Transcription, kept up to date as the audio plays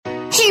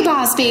Hey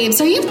boss babes,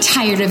 are you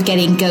tired of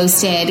getting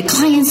ghosted,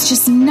 clients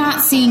just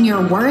not seeing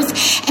your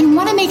worth, and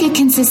want to make a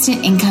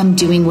consistent income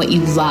doing what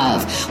you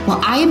love?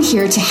 Well, I am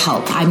here to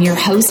help. I'm your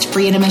host,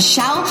 Brianna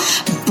Michelle,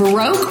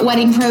 broke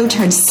wedding pro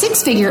turned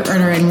six-figure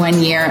earner in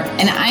 1 year,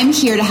 and I'm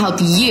here to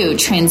help you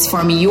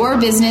transform your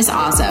business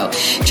also,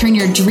 turn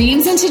your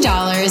dreams into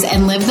dollars,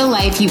 and live the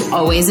life you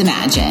always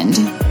imagined.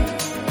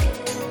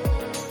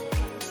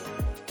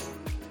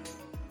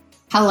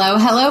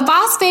 Hello,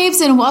 boss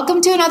babes, and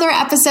welcome to another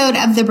episode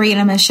of the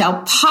Brianna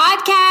Michelle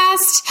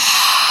podcast.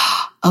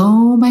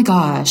 Oh my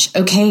gosh.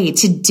 Okay,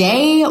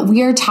 today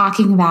we are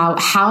talking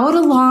about how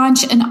to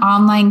launch an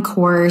online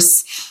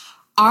course.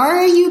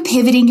 Are you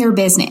pivoting your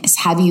business?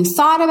 Have you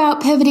thought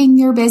about pivoting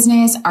your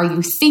business? Are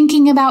you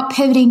thinking about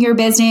pivoting your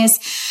business?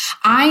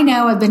 I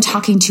know I've been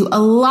talking to a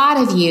lot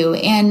of you,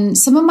 and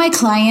some of my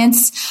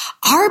clients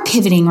are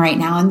pivoting right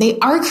now, and they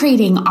are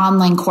creating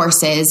online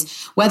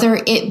courses,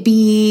 whether it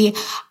be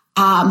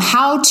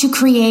how to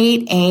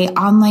create a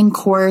online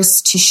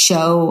course to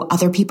show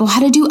other people how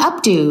to do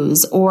updos,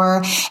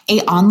 or a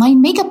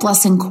online makeup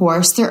lesson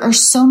course. There are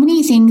so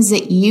many things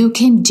that you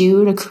can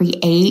do to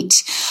create.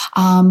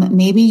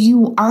 Maybe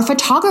you are a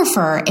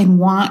photographer and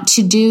want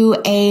to do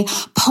a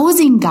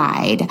posing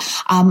guide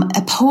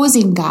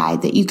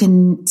that you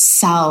can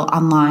sell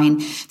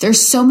online.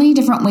 There's so many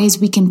different ways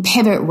we can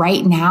pivot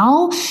right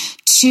now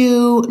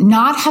to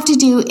not have to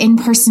do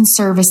in-person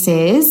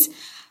services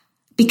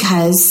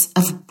because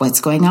of what's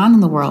going on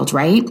in the world,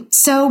 right?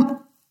 So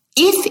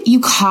if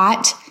you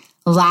caught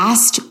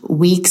last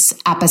week's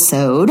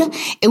episode,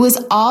 it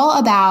was all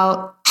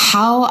about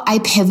how I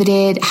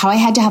pivoted, how I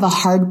had to have a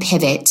hard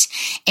pivot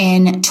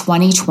in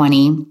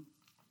 2020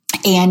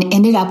 and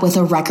ended up with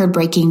a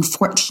record-breaking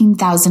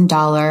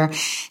 $14,000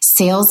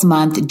 sales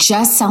month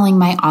just selling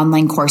my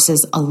online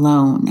courses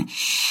alone.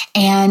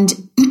 And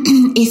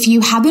if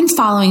you have been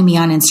following me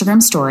on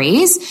Instagram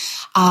stories,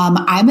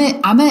 I'm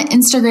an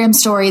Instagram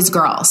stories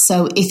girl.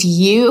 So if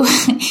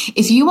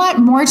you want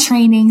more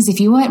trainings, if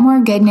you want more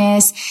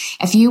goodness,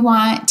 if you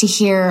want to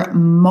hear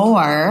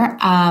more,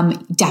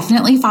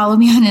 definitely follow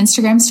me on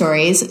Instagram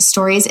stories.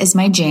 Stories is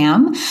my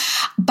jam.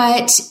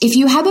 But if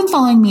you have been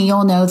following me,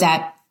 you'll know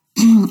that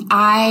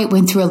I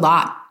went through a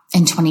lot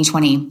in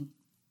 2020.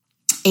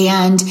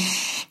 And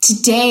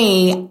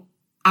today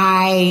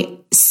I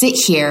sit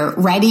here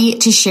ready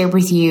to share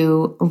with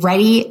you,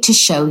 ready to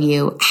show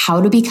you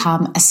how to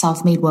become a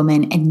self-made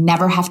woman and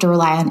never have to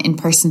rely on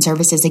in-person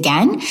services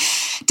again.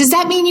 Does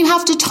that mean you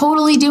have to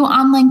totally do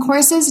online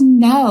courses?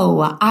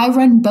 No, I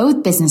run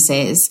both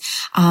businesses.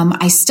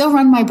 I still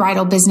run my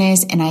bridal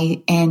business and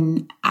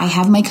I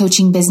have my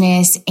coaching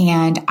business,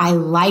 and I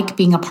like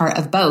being a part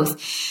of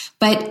both.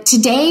 But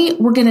today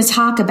we're going to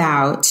talk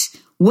about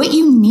what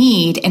you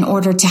need in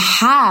order to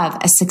have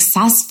a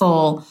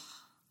successful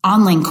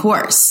online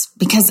course.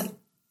 Because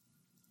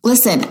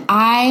listen,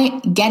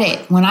 I get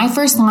it. When I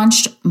first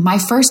launched my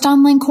first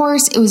online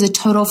course, it was a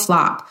total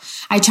flop.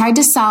 I tried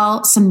to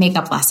sell some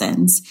makeup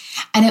lessons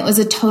and it was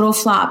a total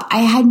flop.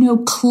 I had no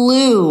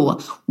clue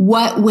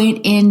what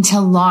went into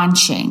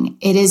launching.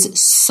 It is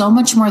so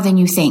much more than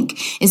you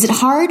think. Is it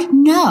hard?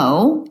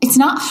 No, it's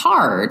not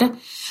hard.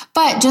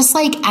 But just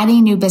like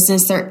any new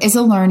business, there is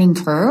a learning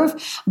curve,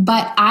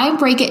 but I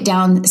break it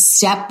down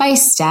step by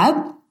step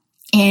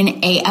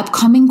in a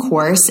upcoming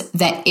course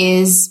that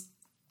is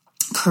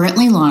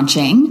currently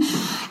launching.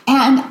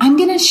 And I'm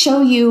going to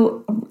show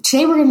you,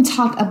 today we're going to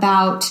talk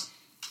about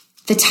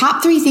the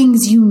top 3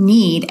 things you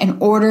need in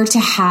order to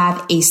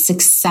have a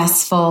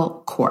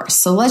successful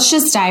course. So let's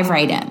just dive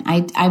right in.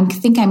 I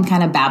think I'm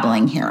kind of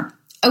babbling here.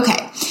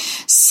 Okay,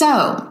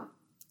 so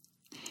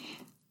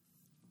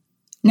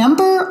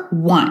number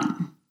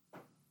 1,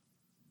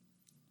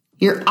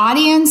 your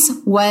audience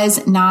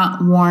was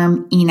not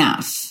warm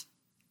enough.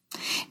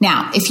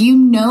 Now, if you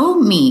know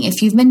me,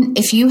 if you've been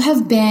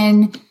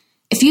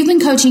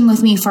coaching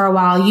with me for a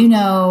while, you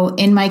know,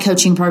 in my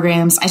coaching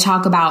programs, I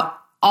talk about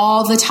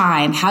all the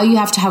time how you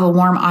have to have a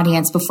warm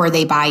audience before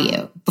they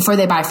buy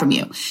from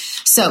you.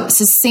 So it's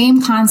the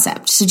same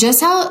concept. So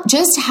just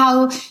as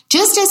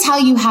how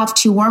you have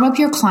to warm up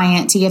your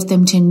client to get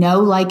them to know,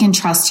 like, and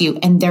trust you,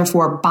 and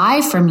therefore buy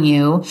from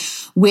you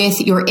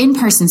with your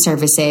in-person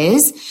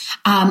services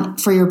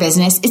for your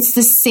business, it's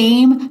the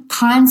same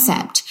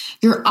concept.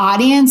 Your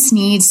audience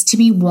needs to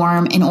be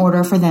warm in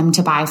order for them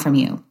to buy from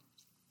you.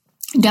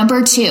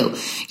 Number 2,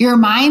 your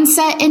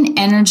mindset and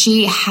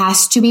energy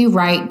has to be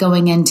right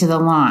going into the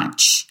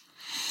launch.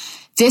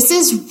 This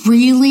is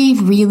really,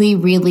 really,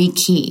 really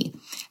key.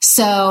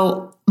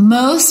 So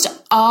most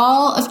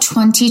all of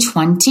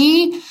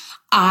 2020,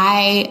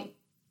 I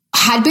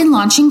had been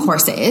launching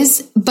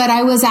courses, but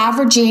I was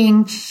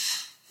averaging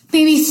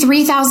maybe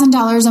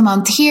 $3,000 a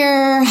month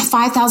here,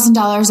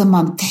 $5,000 a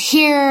month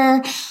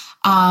here.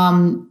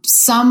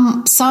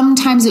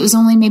 Sometimes it was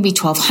only maybe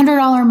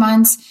 $1,200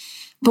 months.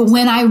 But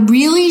when I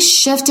really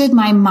shifted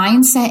my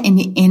mindset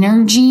and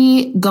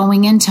energy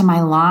going into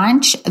my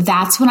launch,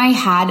 that's when I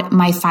had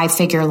my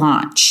 5-figure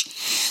launch.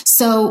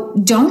 So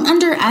don't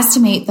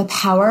underestimate the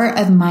power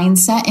of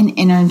mindset and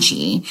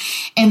energy.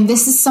 And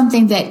this is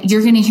something that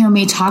you're going to hear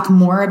me talk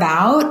more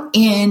about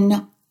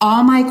in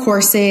all my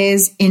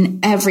courses, in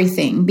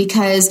everything,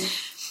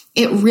 because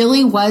it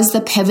really was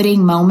the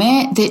pivoting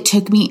moment that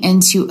took me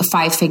into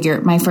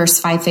my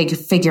first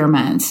 5-figure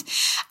month.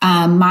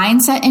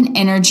 Mindset and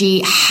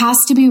energy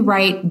has to be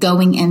right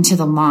going into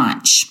the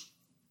launch.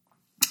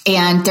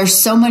 And there's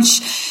so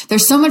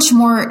much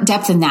more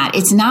depth in that.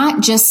 It's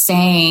not just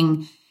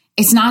saying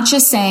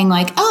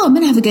like, oh, I'm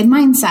going to have a good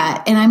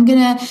mindset and I'm going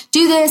to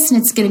do this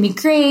and it's going to be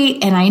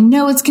great and I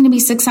know it's going to be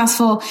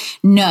successful.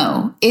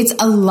 No, it's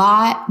a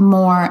lot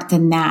more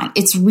than that.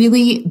 It's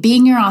really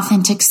being your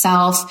authentic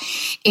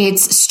self.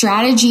 It's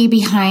strategy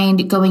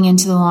behind going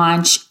into the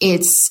launch.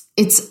 It's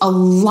a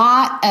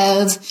lot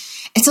of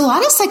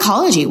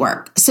psychology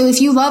work. So if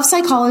you love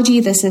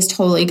psychology, this is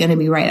totally going to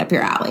be right up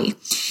your alley.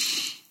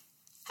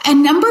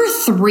 And number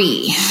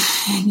 3,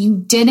 you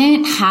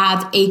didn't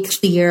have a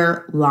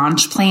clear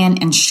launch plan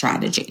and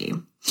strategy.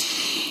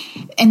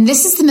 And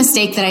this is the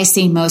mistake that I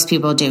see most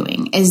people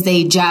doing is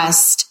they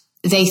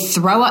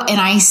throw up, and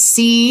I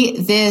see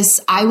this,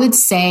 I would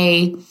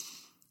say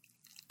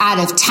out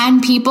of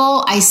 10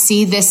 people, I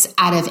see this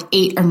out of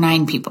 8 or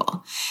 9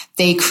 people.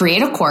 They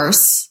create a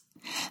course,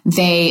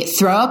 they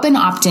throw up an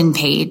opt-in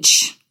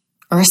page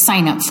or a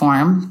sign-up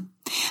form.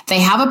 They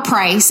have a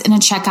price in a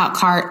checkout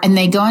cart and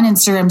they go on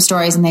Instagram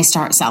stories and they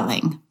start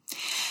selling.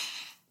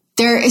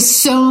 There is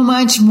so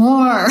much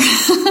more.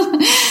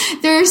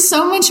 There is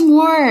so much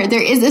more.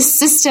 There is a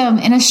system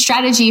and a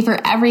strategy for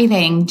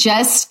everything,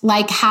 just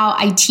like how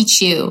I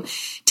teach you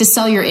to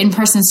sell your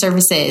in-person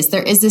services.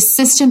 There is a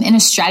system and a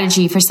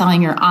strategy for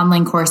selling your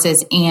online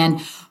courses and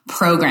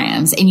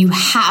programs, and you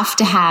have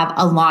to have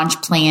a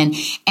launch plan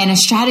and a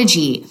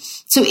strategy.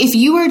 So if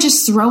you are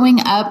just throwing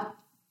up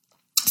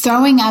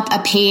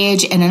a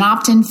page and an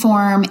opt-in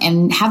form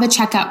and have a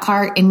checkout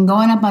cart and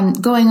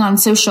going on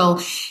social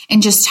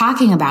and just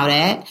talking about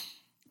it,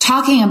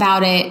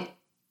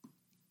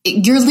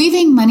 you're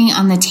leaving money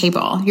on the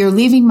table.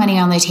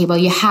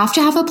 You have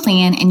to have a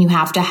plan and you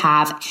have to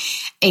have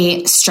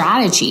a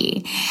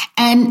strategy.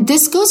 And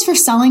this goes for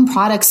selling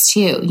products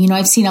too.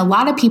 I've seen a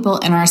lot of people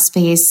in our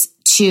space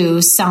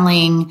too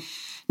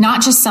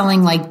not just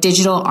selling like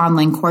digital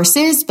online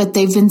courses, but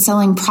they've been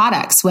selling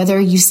products, whether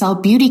you sell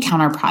beauty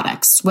counter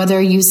products, whether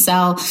you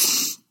sell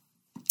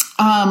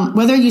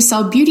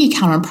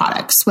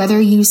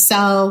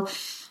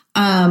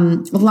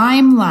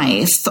Lyme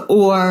Life,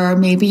 or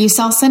maybe you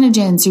sell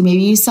Synergens, or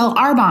maybe you sell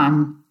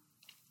Arbonne.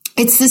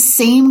 It's the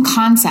same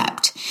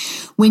concept.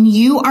 When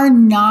you are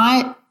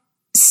not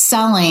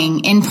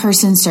selling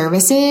in-person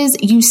services,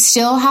 you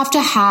still have to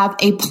have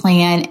a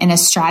plan and a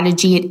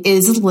strategy. It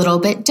is a little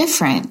bit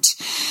different.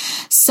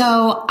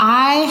 So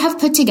I have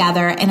put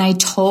together, and I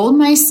told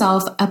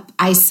myself,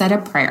 I said a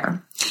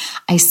prayer.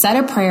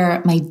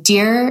 My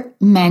dear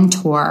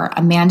mentor,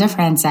 Amanda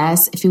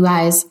Frances, if you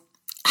guys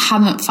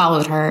haven't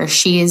followed her,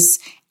 she is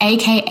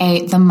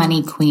AKA the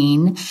Money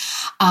Queen.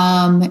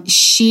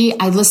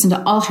 I listened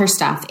to all her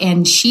stuff,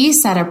 and she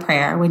said a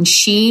prayer when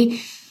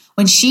she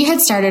had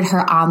started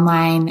her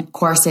online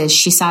courses.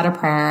 She said a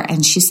prayer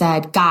and she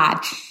said, God,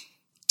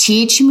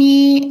 teach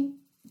me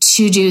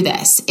to do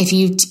this. If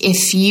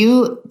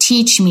you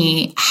teach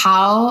me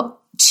how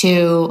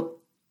to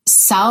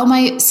sell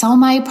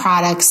my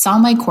products, sell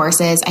my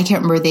courses, I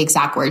can't remember the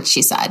exact words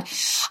she said,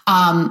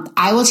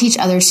 I will teach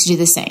others to do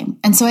the same.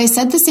 And so I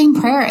said the same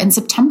prayer in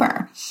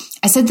September.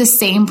 I said the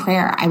same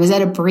prayer. I was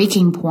at a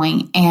breaking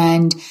point,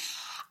 and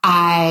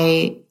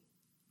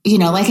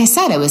like I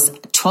said, it was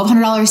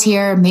 $1,200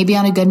 here, maybe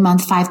on a good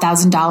month,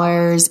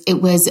 $5,000.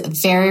 It was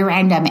very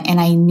random, and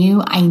I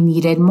knew I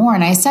needed more.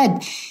 And I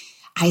said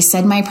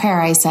my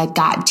prayer. I said,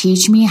 God,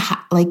 teach me,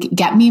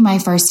 get me my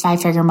first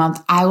 5-figure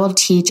month. I will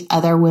teach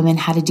other women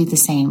how to do the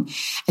same.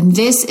 And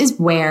this is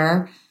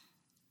why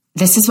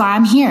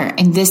I'm here.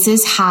 And this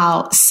is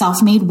how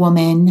Self-Made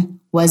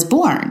Woman was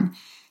born.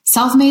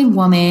 Self-Made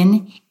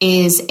Woman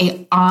is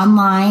an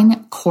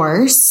online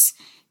course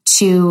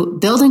to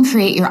build and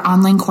create your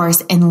online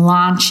course and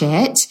launch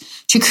it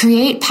to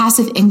create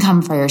passive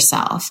income for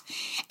yourself.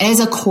 It is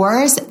a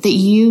course that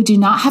you do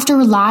not have to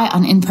rely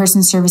on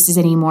in-person services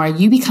anymore.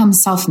 You become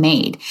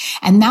self-made.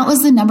 And that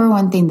was the number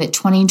one thing that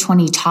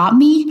 2020 taught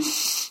me.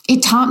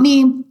 It taught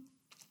me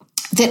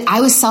that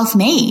I was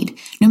self-made.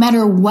 No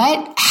matter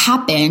what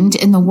happened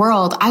in the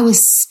world, I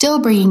was still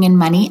bringing in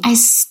money. I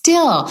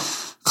still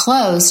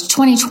closed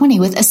 2020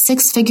 with a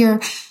six-figure,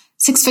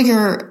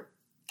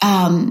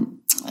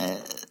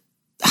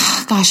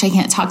 gosh, I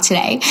can't talk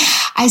today.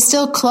 I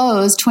still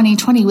closed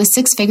 2020 with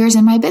 6 figures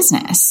in my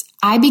business.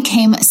 I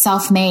became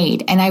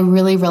self-made, and I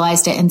really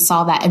realized it and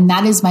saw that. And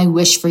that is my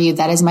wish for you.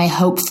 That is my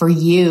hope for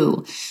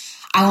you.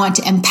 I want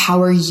to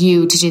empower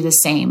you to do the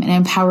same and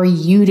empower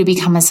you to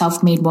become a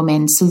self-made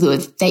woman so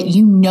that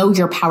you know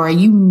your power.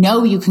 You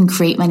know you can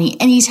create money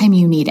anytime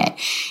you need it.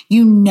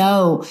 You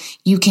know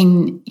you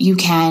can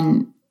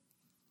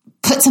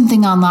put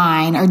something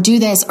online or do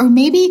this, or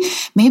maybe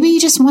you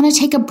just want to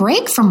take a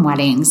break from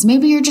weddings.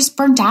 Maybe you're just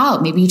burnt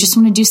out. Maybe you just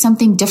want to do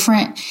something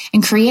different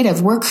and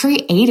creative. We're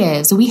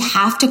creatives. We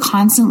have to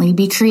constantly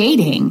be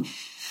creating.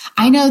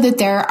 I know that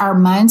there are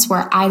months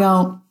where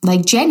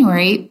like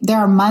January, there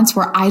are months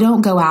where I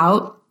don't go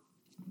out.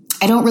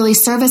 I don't really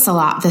service a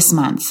lot this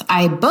month.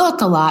 I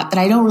book a lot, but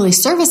I don't really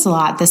service a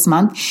lot this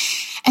month.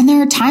 And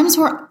there are times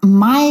where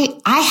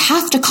I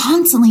have to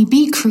constantly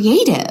be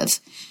creative.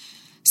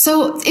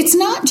 So it's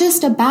not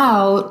just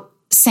about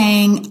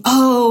saying,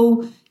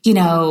 I'm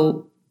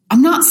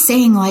not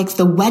saying like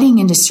the wedding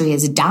industry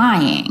is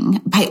dying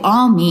by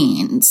all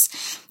means,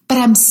 but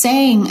I'm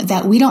saying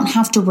that we don't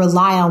have to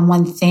rely on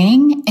one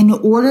thing in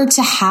order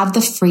to have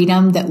the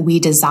freedom that we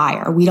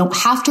desire. We don't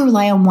have to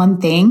rely on one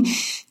thing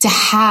to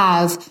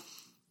have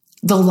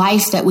the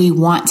life that we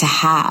want to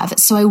have.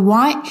 So I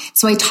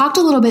talked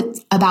a little bit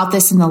about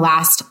this in the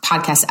last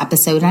podcast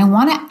episode, and I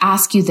want to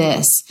ask you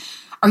this.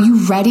 Are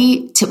you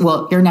ready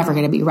to, you're never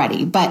going to be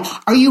ready, but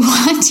are you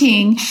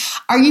wanting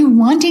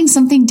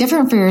something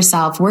different for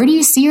yourself? Where do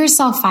you see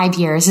yourself 5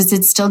 years? Is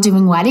it still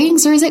doing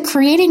weddings, or is it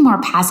creating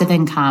more passive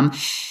income?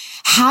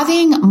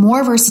 Having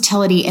more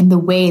versatility in the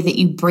way that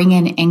you bring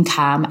in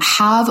income,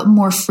 have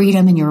more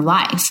freedom in your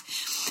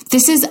life.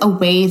 This is a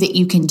way that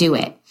you can do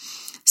it.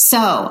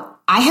 So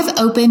I have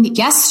opened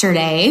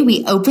yesterday.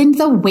 We opened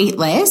the wait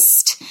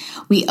list.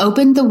 We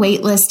opened the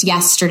wait list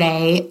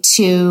yesterday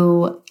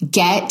to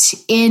get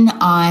in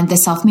on the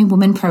Self-Made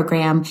Woman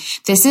program.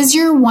 This is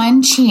your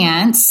one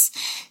chance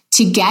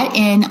to get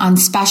in on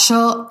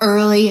special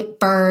early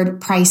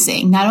bird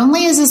pricing. Not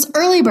only is this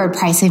early bird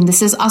pricing,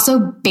 this is also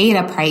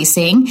beta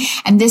pricing,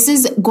 and this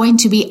is going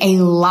to be a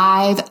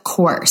live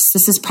course.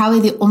 This is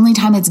probably the only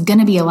time it's going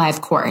to be a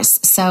live course.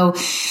 So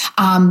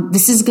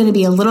this is going to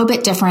be a little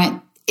bit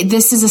different.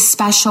 This is a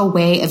special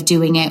way of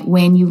doing it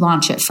when you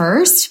launch it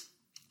first.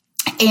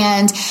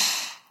 And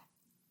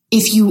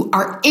if you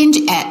are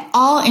at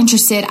all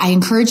interested, I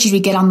encourage you to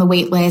get on the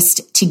wait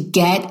list to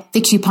get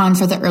the coupon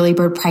for the early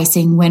bird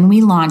pricing when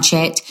we launch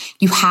it.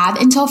 You have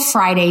until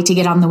Friday to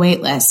get on the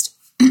wait list.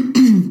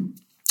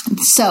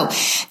 So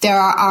there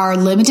are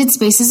limited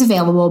spaces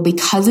available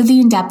because of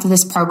the in-depth of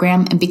this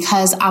program and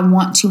because I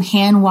want to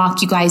hand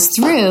walk you guys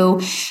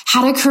through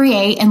how to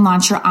create and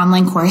launch your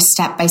online course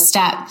step by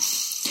step.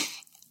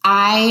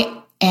 I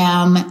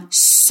am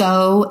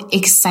so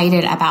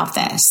excited about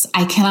this.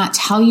 I cannot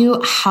tell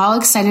you how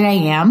excited I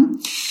am.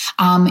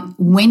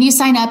 When you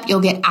sign up,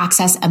 you'll get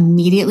access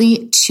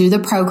immediately to the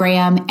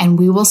program, and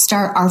we will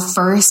start our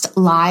first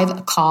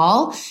live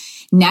call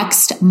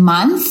next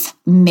month,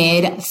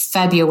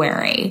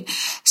 mid-February.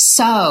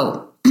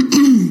 So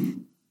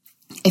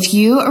if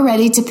you are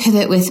ready to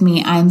pivot with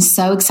me, I'm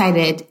so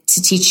excited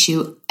to teach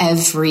you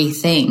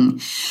everything.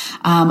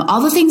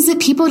 All the things that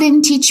people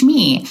didn't teach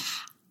me.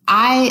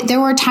 There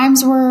were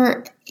times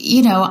where,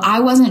 I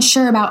wasn't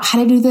sure about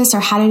how to do this or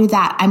how to do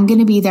that. I'm going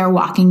to be there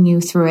walking you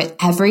through it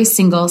every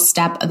single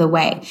step of the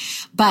way.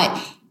 But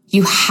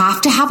you have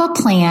to have a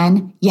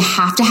plan. You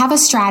have to have a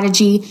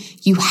strategy.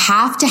 You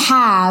have to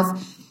have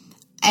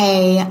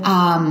a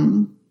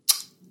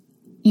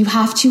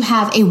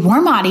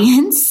warm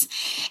audience,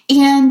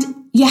 and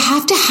you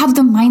have to have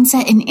the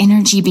mindset and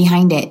energy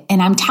behind it.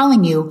 And I'm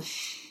telling you,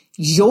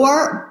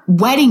 your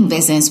wedding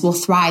business will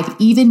thrive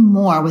even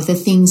more with the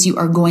things you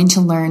are going to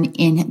learn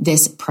in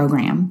this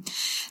program.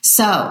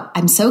 So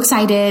I'm so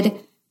excited.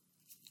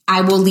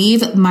 I will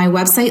leave my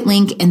website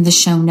link in the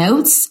show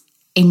notes,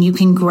 and you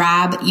can go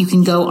to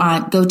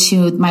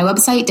my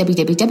website,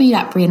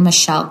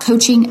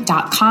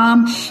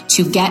 www.briannamichellecoaching.com,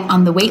 to get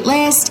on the wait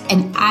list,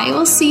 and I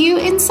will see you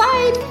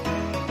inside.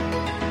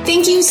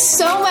 Thank you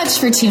so much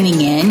for tuning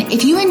in.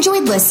 If you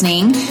enjoyed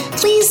listening,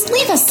 please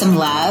leave us some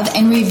love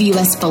and review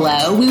us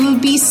below. We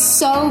would be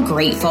so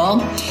grateful.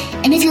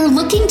 And if you're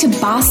looking to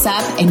boss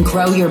up and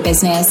grow your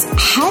business,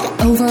 head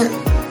over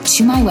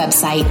to my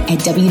website at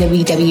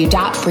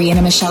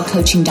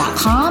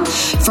www.briannamichellecoaching.com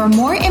for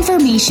more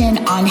information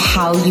on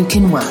how you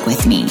can work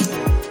with me.